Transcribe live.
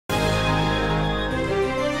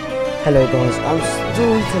Hello guys, I'm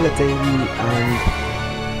StoryTeller Davey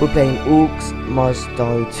and we're playing Orcs Must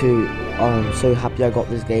Die 2. I'm so happy I got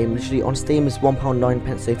this game. Literally on Steam it's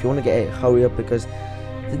 £1.09, so if you want to get it, hurry up because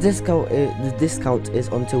the discount is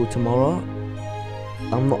until tomorrow.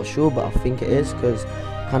 I'm not sure, but I think it is because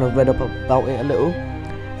I kind of read up about it a little.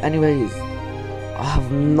 Anyways, I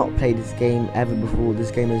have not played this game ever before. This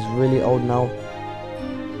game is really old now,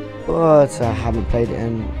 but I haven't played it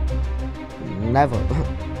in never.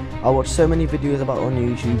 I watch so many videos about it on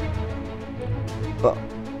YouTube, but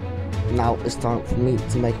now it's time for me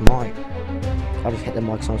to make mine. I just hit the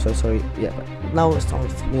mic, so I'm so sorry. Yeah, but now it's time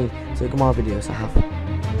for me to make my videos. I have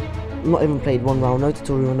not even played one round, no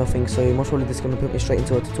tutorial, nothing, so most probably this is going to put me straight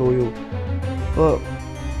into a tutorial. But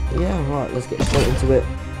yeah, right, let's get straight into it.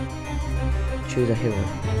 Choose a hero,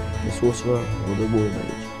 the sorcerer or the war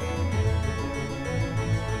mage.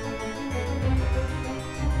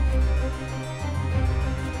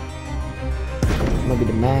 Be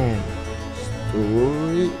the man.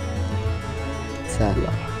 StoryTeller.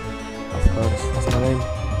 Of course, that's my name.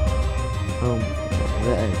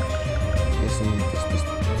 Listen, this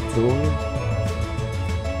story.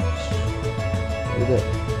 Look at it.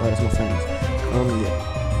 Oh, that's my friends. Yeah.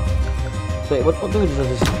 So wait, what do we do?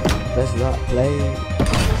 Just press that, play.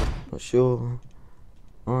 Not sure.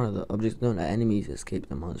 Alright, the objects don't let enemies escape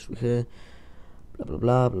the monster here. Blah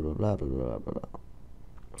blah blah blah blah blah blah blah blah.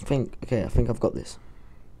 I think I've got this.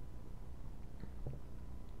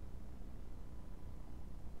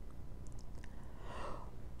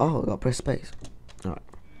 Oh, I gotta press space. Alright.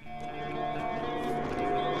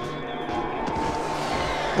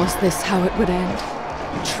 Was this how it would end?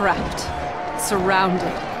 Trapped,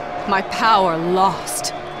 surrounded, my power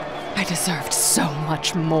lost. I deserved so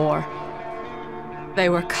much more. They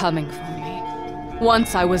were coming for me.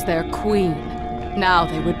 Once I was their queen, now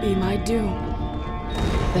they would be my doom.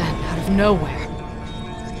 Then, out of nowhere,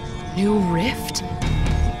 new rift?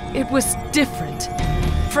 It was different,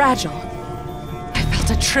 fragile. I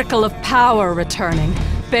felt a trickle of power returning,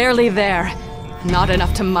 barely there. Not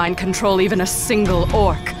enough to mind control even a single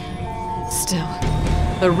orc. Still,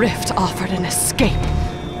 the rift offered an escape.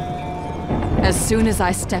 As soon as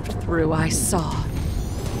I stepped through, I saw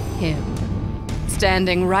him,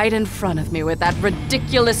 standing right in front of me with that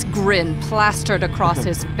ridiculous grin plastered across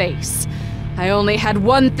his face. I only had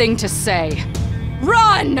one thing to say.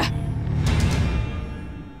 Run!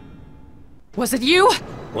 Was it you?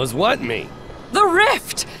 Was what me? The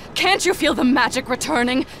rift! Can't you feel the magic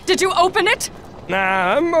returning? Did you open it?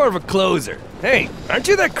 Nah, I'm more of a closer. Hey, aren't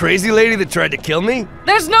you that crazy lady that tried to kill me?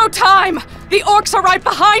 There's no time! The orcs are right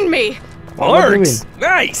behind me! Orcs?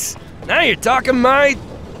 Nice! Now you're talking my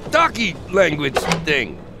talkie language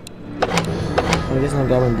thing. I guess I'm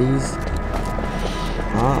grabbing these.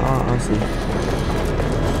 I see.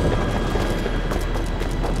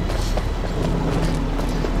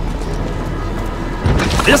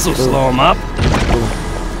 This'll slow him up.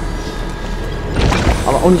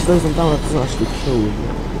 I'll only slow them down, that doesn't actually kill you.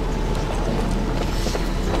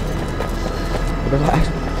 But I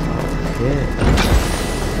actually... Okay.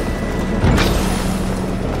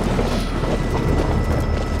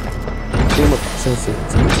 Too much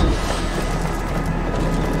sensitivity.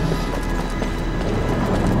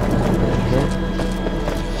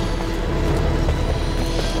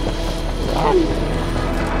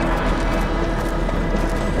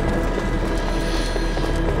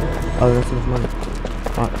 Oh, that's enough money.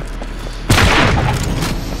 Alright.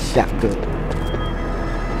 Shotgun.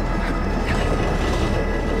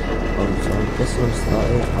 Oh, so this one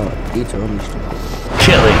started. Oh, these are unleashed.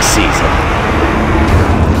 Killing season.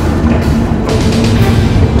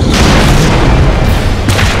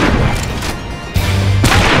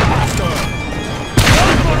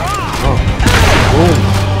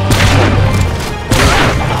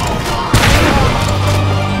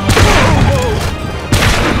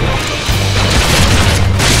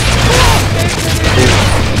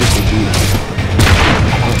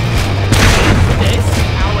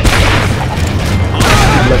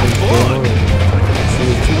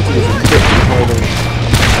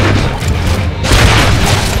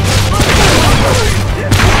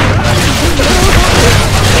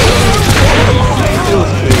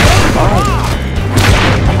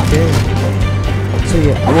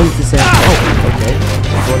 I wanted to say, oh, okay.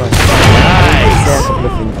 Nice. Say a couple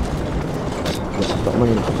of things. Yeah, I've got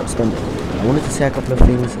money now, I've got to spend it. I wanted to say a couple of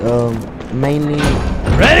things. Mainly.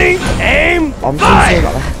 Ready, aim, I'm fire! Say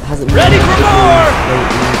that hasn't been ready for more!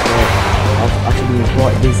 Lately, I've actually been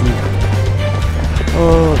quite busy.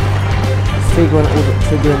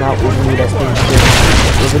 Figuring out all the new Let's Plays.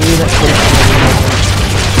 With the new Let's Plays,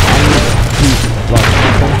 I need people, like my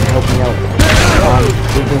friends to help me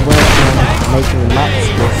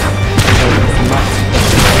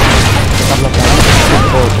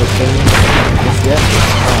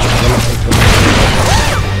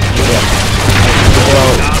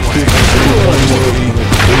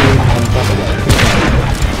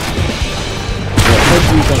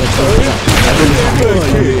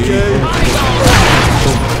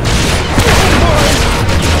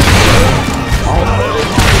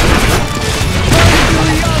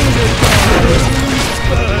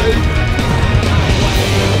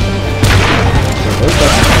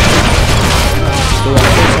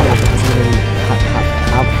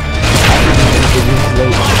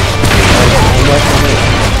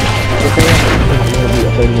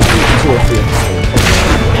only like 2 or 3 episodes.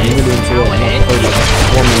 I'm really into it, and I'll play like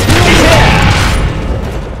 1 minute.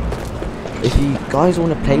 If you guys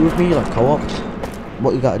want to play with me, like co-op,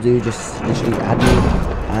 what you gotta do, just literally add me,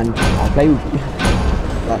 and I'll play with you.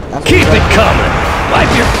 That's Keep it coming!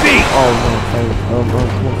 Wipe your feet! Oh no, sorry. Come on,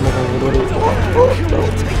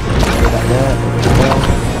 Go back there.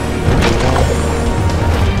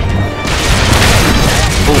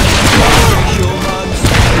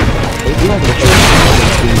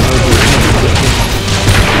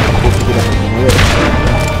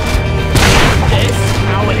 This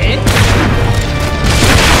how it is?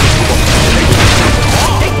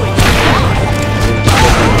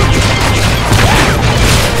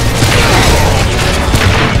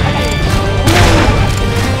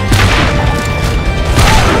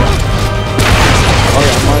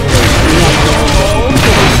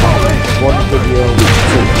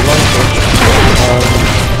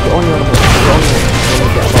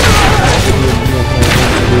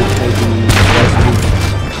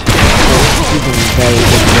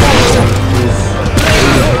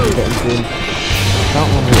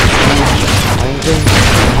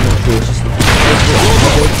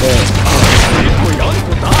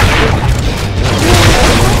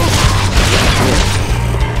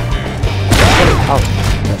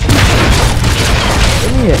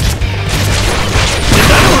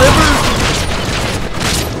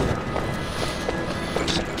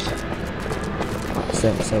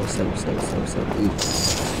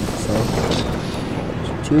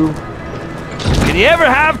 Can you ever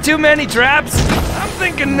have too many traps? I'm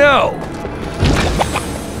thinking no.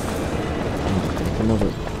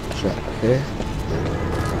 Another trap here.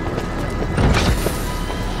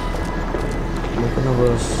 Make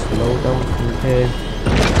another slow down from here.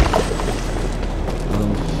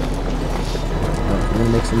 I'm gonna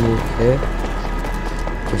make some move here,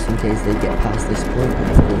 just in case they get past this point.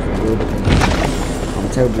 And of course they will, because I'm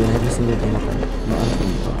terrible in every single game. Not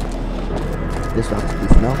anything, but this will have to be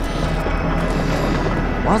for now.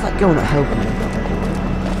 Why is that girl not helping me?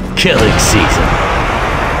 Killing season.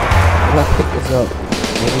 If I pick this up,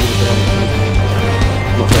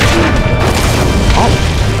 oh,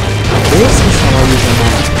 this is how I use my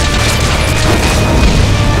mana.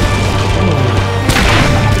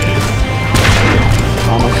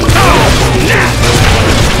 How much is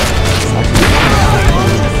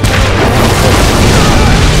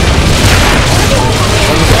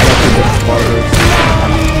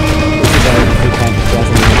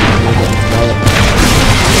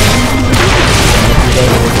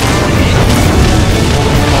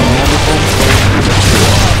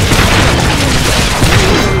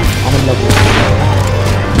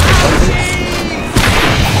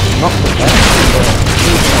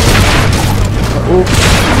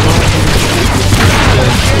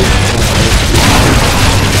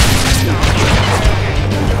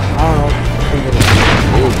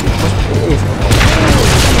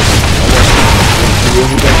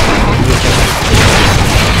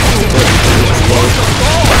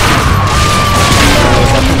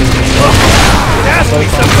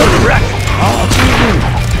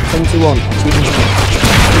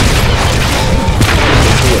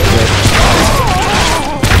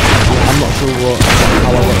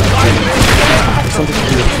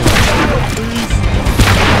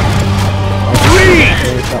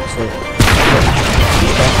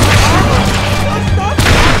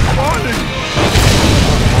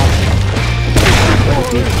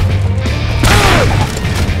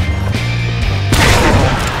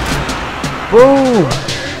boom!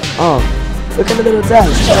 Oh, look at the little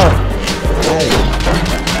dance. Oh, hey.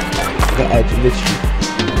 The edge, literally.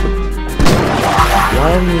 Why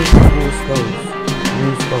are we more skulls?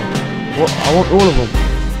 New skulls. What? I want all of them.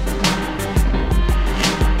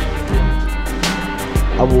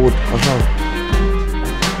 Award.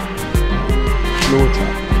 Floor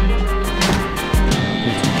trap.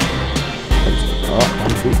 Oh,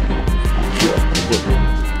 1, 2.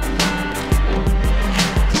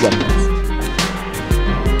 Weapons.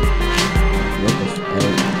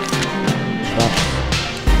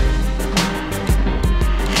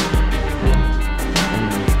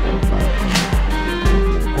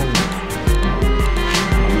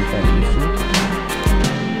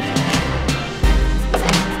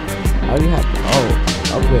 I already have, oh,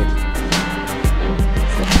 upgrade.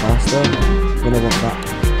 Set faster, when I want that.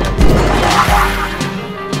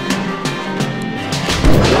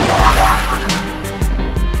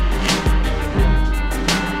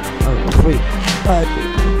 Oh, 3.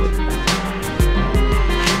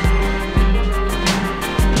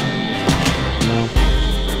 No.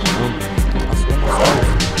 That's what I was.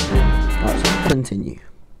 Alright, so continue.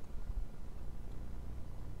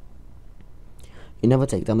 You never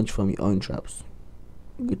take damage from your own traps.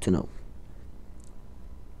 Good to know.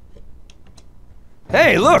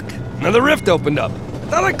 Hey, look! Another rift opened up.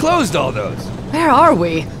 Thought I closed all those. Where are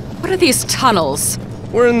we? What are these tunnels?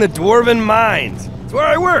 We're in the Dwarven Mines. It's where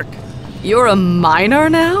I work. You're a miner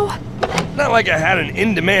now? Not like I had an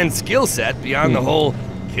in-demand skill set beyond the whole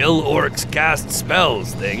kill orcs, cast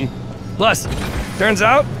spells thing. Plus, turns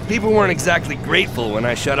out, people weren't exactly grateful when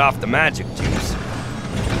I shut off the magic juice.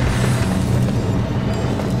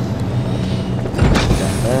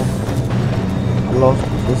 I lost.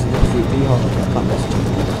 This is completely hard. I can't mess with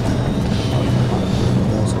it.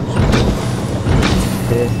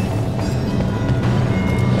 Here.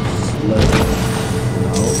 Slow.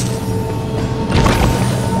 No.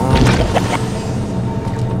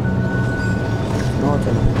 No,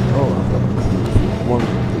 oh, I've got one of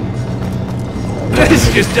these. This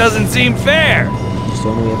just doesn't seem fair. Just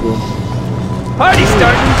don't know everyone. Party's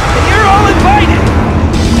starting, and you're all invited.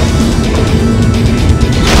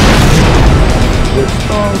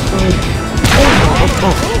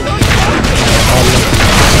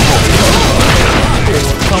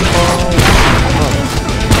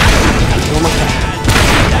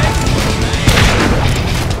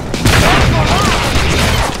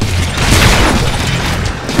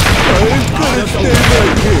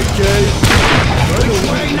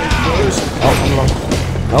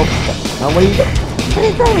 Now where you go?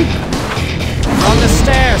 Where you going? On the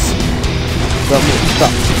stairs.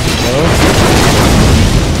 Stop.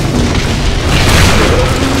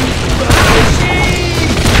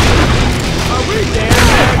 Are we there?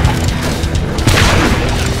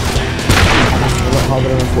 A lot harder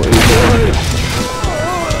than I thought it would be.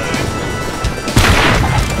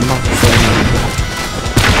 I'm not saying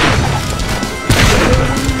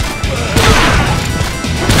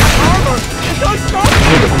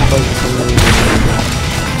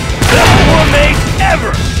Best war mate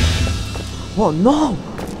ever! what? No!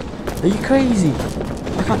 Are you crazy?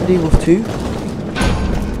 I can't deal with two.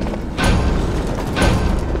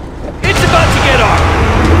 It's about to get on!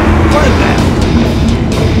 Run that!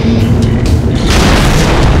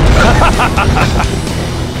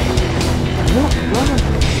 What? Run.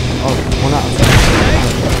 Oh, one out of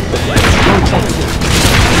 10.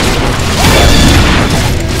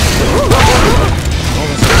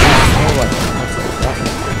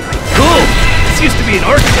 Cool! This used to be an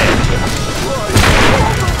Orc den.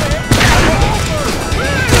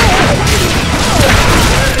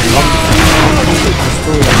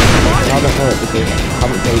 I don't know it because I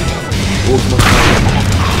haven't played all of my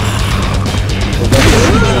time.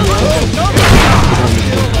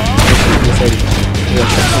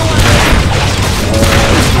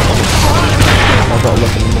 I've got to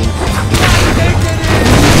look in the moment.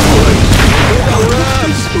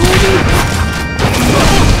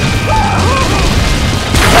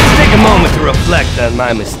 Let's take a moment to reflect on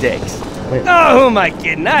my mistakes. Wait. Oh, who am I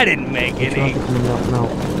kidding? I didn't make It's any. not coming out now.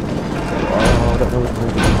 Oh, I don't know what's going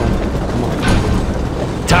to be done. Come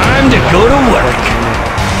on. Time to go to work.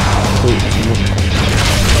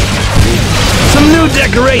 Some new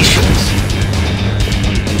decorations.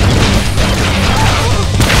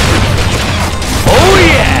 Oh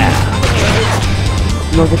yeah!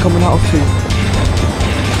 No, they're coming out of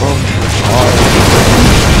two.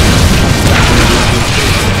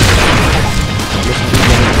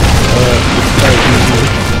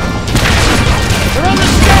 They're on the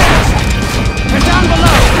stairs. They're down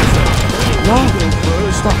below. No!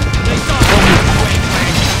 Stop!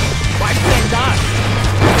 Why can't I?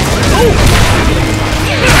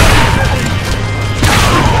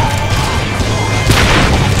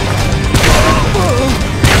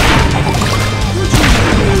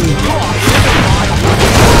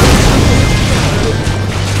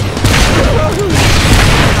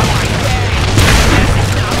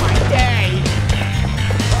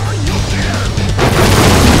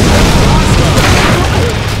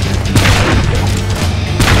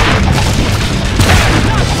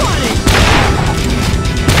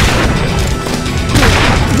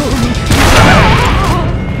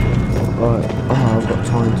 I've got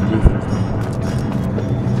time to do things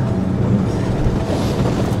now.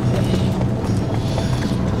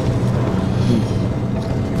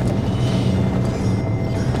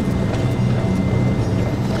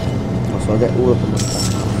 So I get all of them on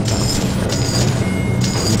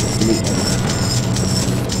delete them.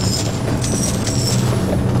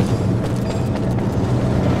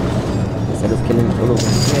 Instead of killing all of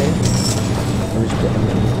them here, I'm just getting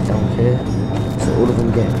them down here. So all of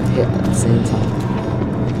them get hit at the same time.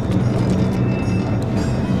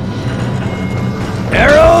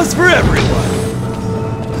 Arrows for everyone.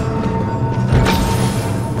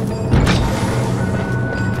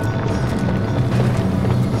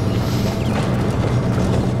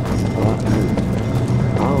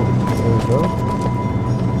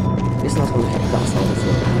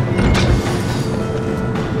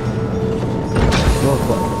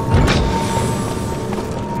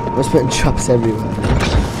 was putting traps everywhere. Really,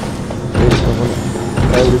 I want to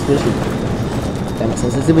fail this mission. Damn,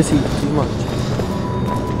 sensitivity too much.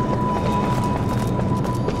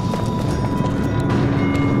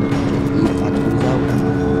 Eat batteries out.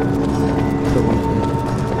 Put one here.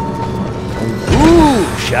 Ooh,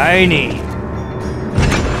 shiny.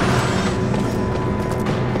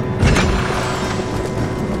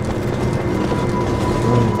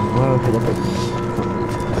 Well, okay, look at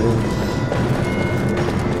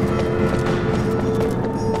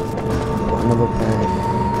another bag here.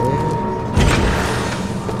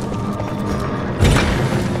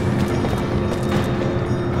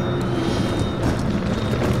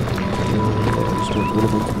 Just want all of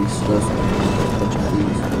them to be slow, so I can get a bunch of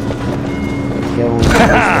these. Get on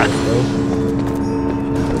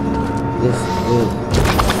this will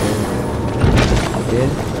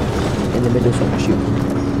again in the middle, so I can shoot.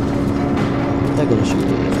 They're gonna shoot it.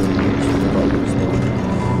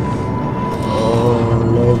 Oh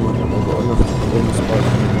no, man, I've got enough to win the spot.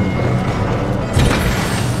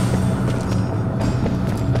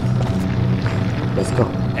 Let's go.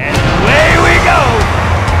 And away we go!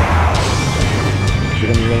 We're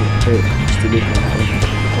gonna run through just to leave my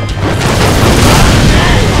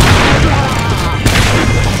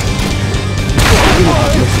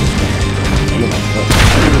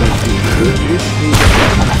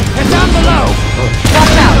And down below!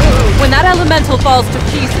 Watch out! When that elemental falls to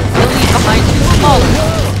pieces, you'll leave behind two smaller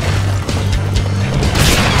ones.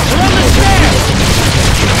 We're on the stairs!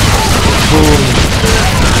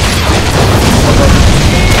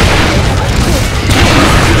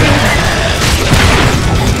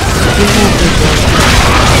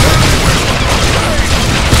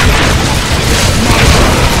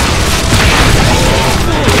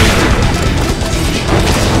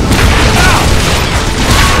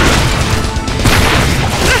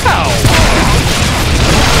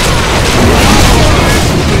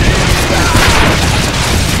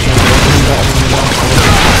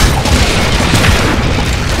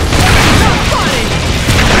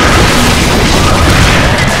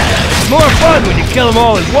 More fun when you kill them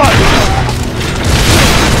all at once.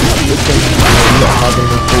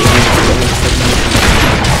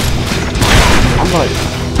 I'm like,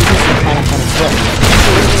 this is the kind of sweat.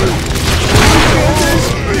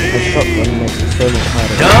 The shotgun makes it so much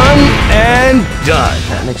harder. Done and done.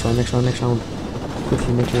 Next round.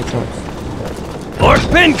 Quickly make your choice. Orc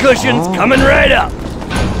pin cushions coming right up.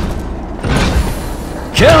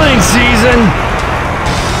 Killing season.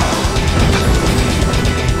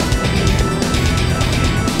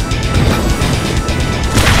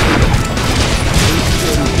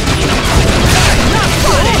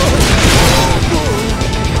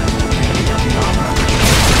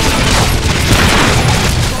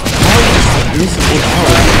 This is what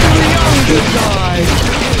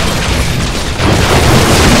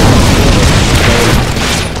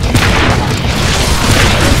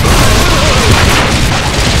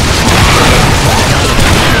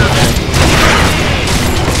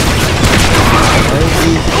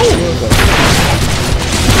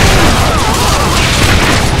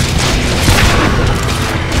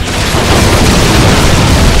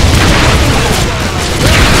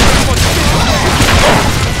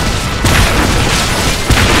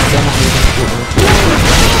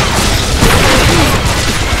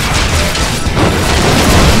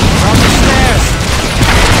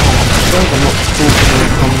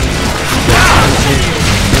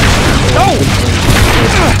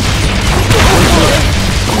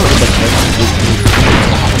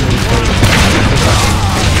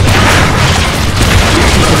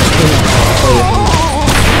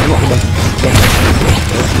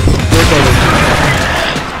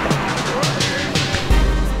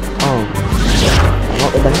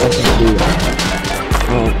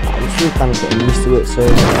I'm getting used to it, so I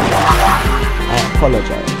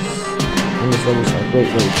apologize. Endless levels are a great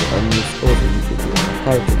way to earn new scores on YouTube. My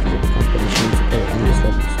character can become permission to play endless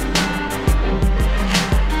levels.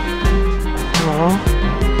 Aww,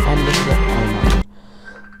 endless levels.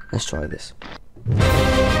 Let's try this.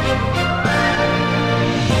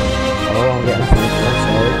 Oh, I'm getting a phone call,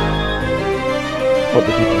 sorry. What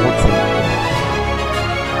do people want from me?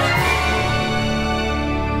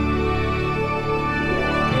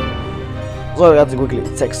 Sorry, I had to quickly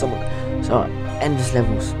text someone. So, endless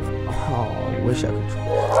levels. Oh, wish I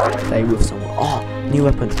could play with someone. Oh, new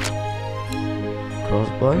weapon.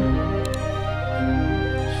 Crossbow.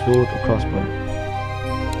 Sword or crossbow?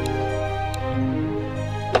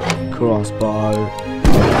 Crossbow.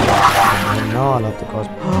 Oh, no, I love the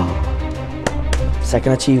crossbow.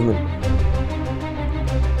 Second achievement.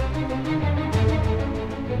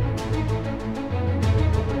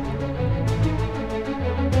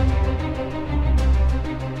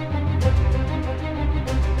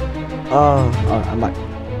 Alright, I'm back.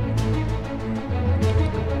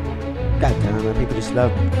 God damn it, people just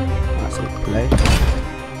love. Alright, so play.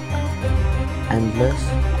 Endless.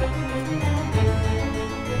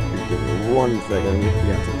 Give me 1 second, we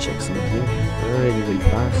have to check something really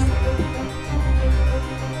fast.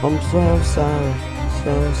 I'm so sorry,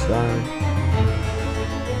 so sorry.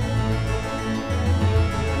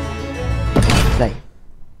 Play.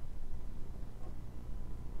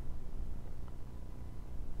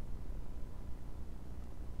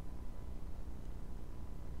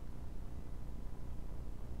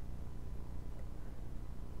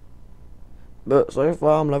 But so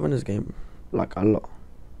far I'm loving this game, like a lot.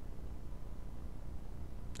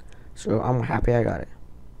 So I'm happy I got it.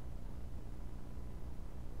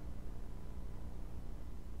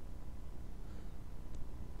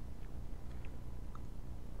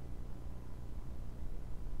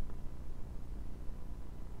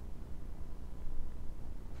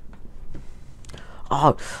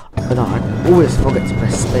 Oh, no, I always forget to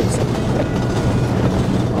press space.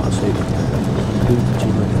 Oh, sweet.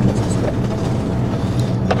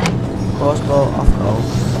 Crossbow, off goal.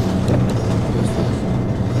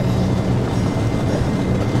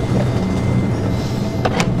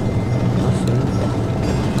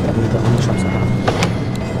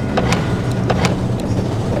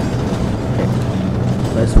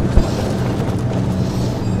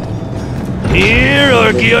 Here,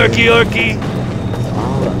 Orky, Orky, Orky.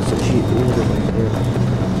 Oh, that's a cheat all the way here.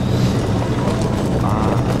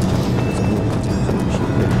 That's cool.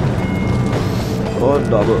 Oh,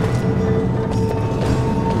 double.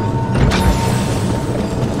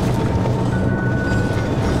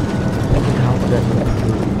 How did that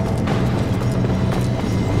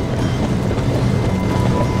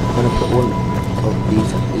I'm gonna put one of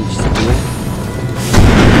these at each side.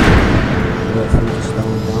 Wait for me to slow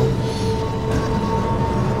them down.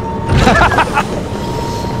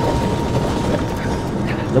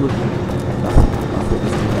 Double.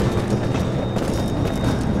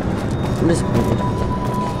 Miss.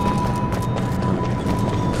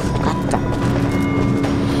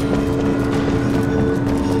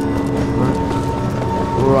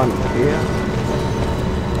 Run here.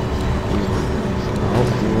 Oh,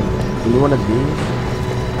 you want to be?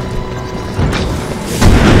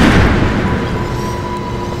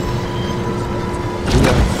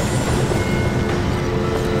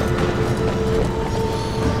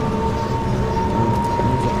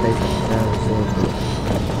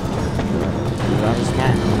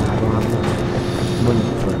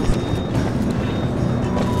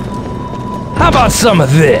 How about some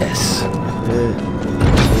of this?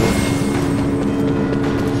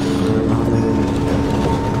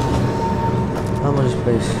 How much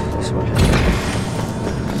space this one?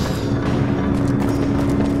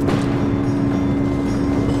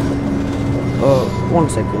 Oh, 1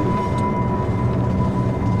 second.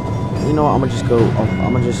 You know what? I'm gonna just go.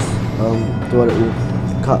 I'm gonna just do a little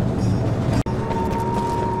cut.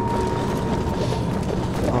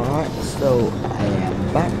 Alright, so I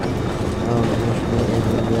am back.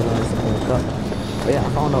 But yeah, I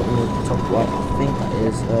found out in the top right, I think that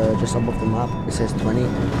is just above the map, it says 20. I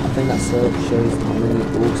think that shows how many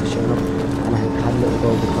orcs are showing up, and I had a little go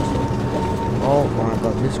with the crossbow. Oh my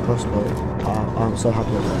god, this crossbow, I'm so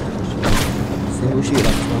happy with that. Single shoot,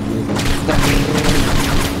 like it's not moving.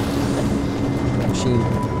 Machine.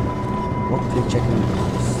 What click checking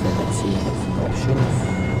settings options.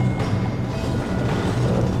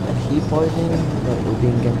 Keep pointing, no, we're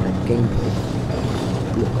being gameplay.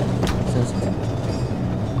 Look, sensitive.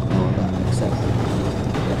 Oh, that accepted.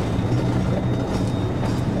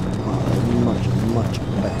 Much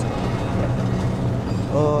better.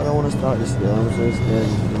 Oh, I don't want to start this game. I'm so scared.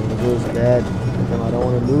 I'm so scared. I don't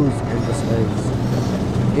want to lose endless waves.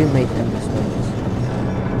 Who made endless waves?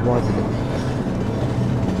 Why did it make?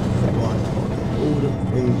 Why? All the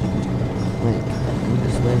things make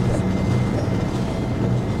endless waves.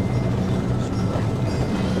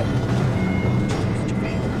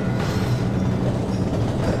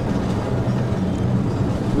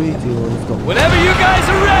 Whenever you guys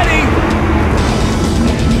are ready!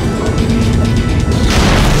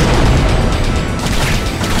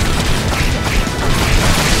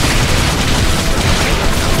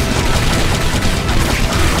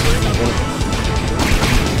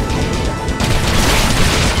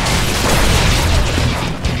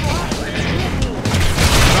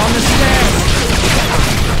 On the stairs!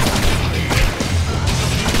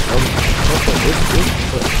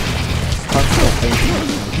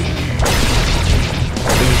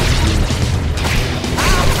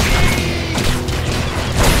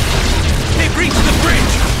 They've reached the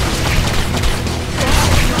bridge!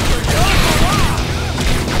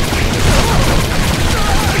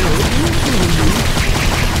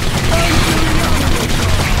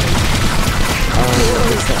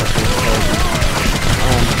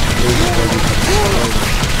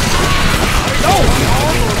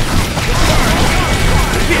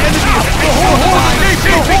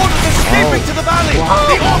 escaping to the valley! The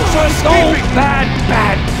orcs are So escaping! bad,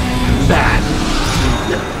 bad, bad.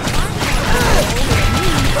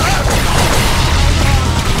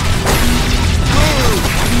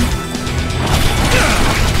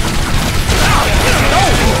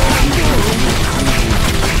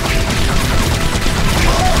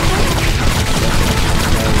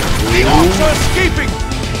 The orcs are escaping!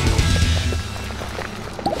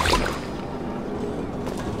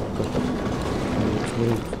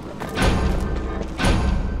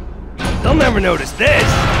 They'll never notice this.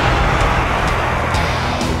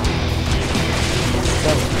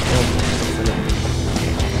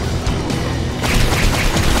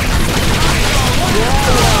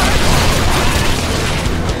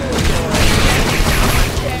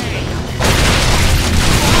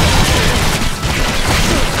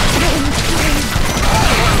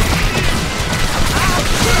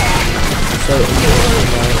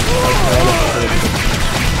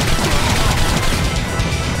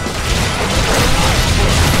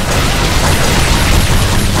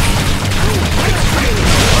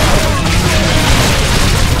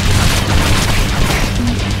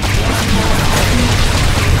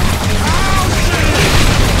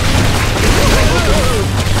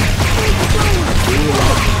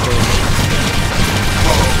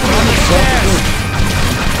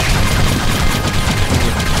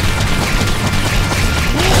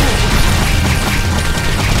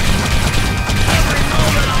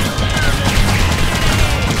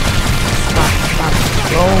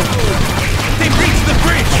 They've reached the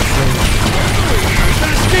bridge!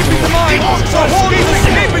 They're escaping the mine! The orcs are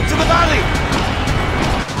escaping to the valley!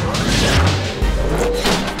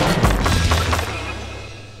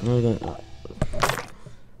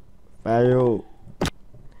 Fail.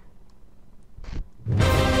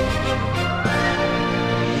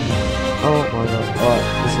 Oh my god. Alright,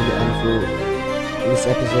 this is the end for this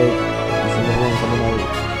episode. This is another one coming out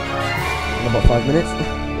in about 5 minutes.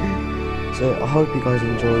 So I hope you guys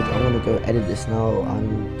enjoyed. I'm gonna go edit this now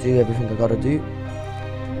and do everything I gotta do.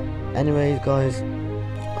 Anyways guys,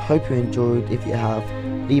 I hope you enjoyed. If you have,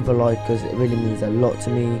 leave a like because it really means a lot to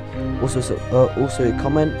me. Also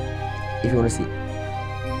comment if you want to see.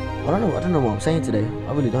 I don't know what I'm saying today.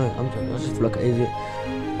 I really don't. I just feel like an idiot.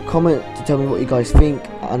 Comment to tell me what you guys think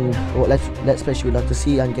and what let's play you would like to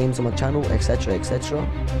see and games on my channel, etc, etc.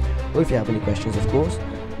 Or if you have any questions, of course.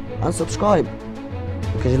 And subscribe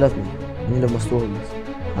because you love me and you love my stories.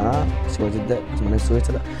 See what I did there? That's my next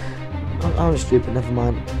StoryTeller. I'm stupid, never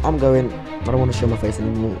mind. I'm going. I don't want to show my face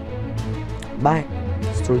anymore. Bye.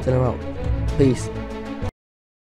 StoryTeller out. Peace.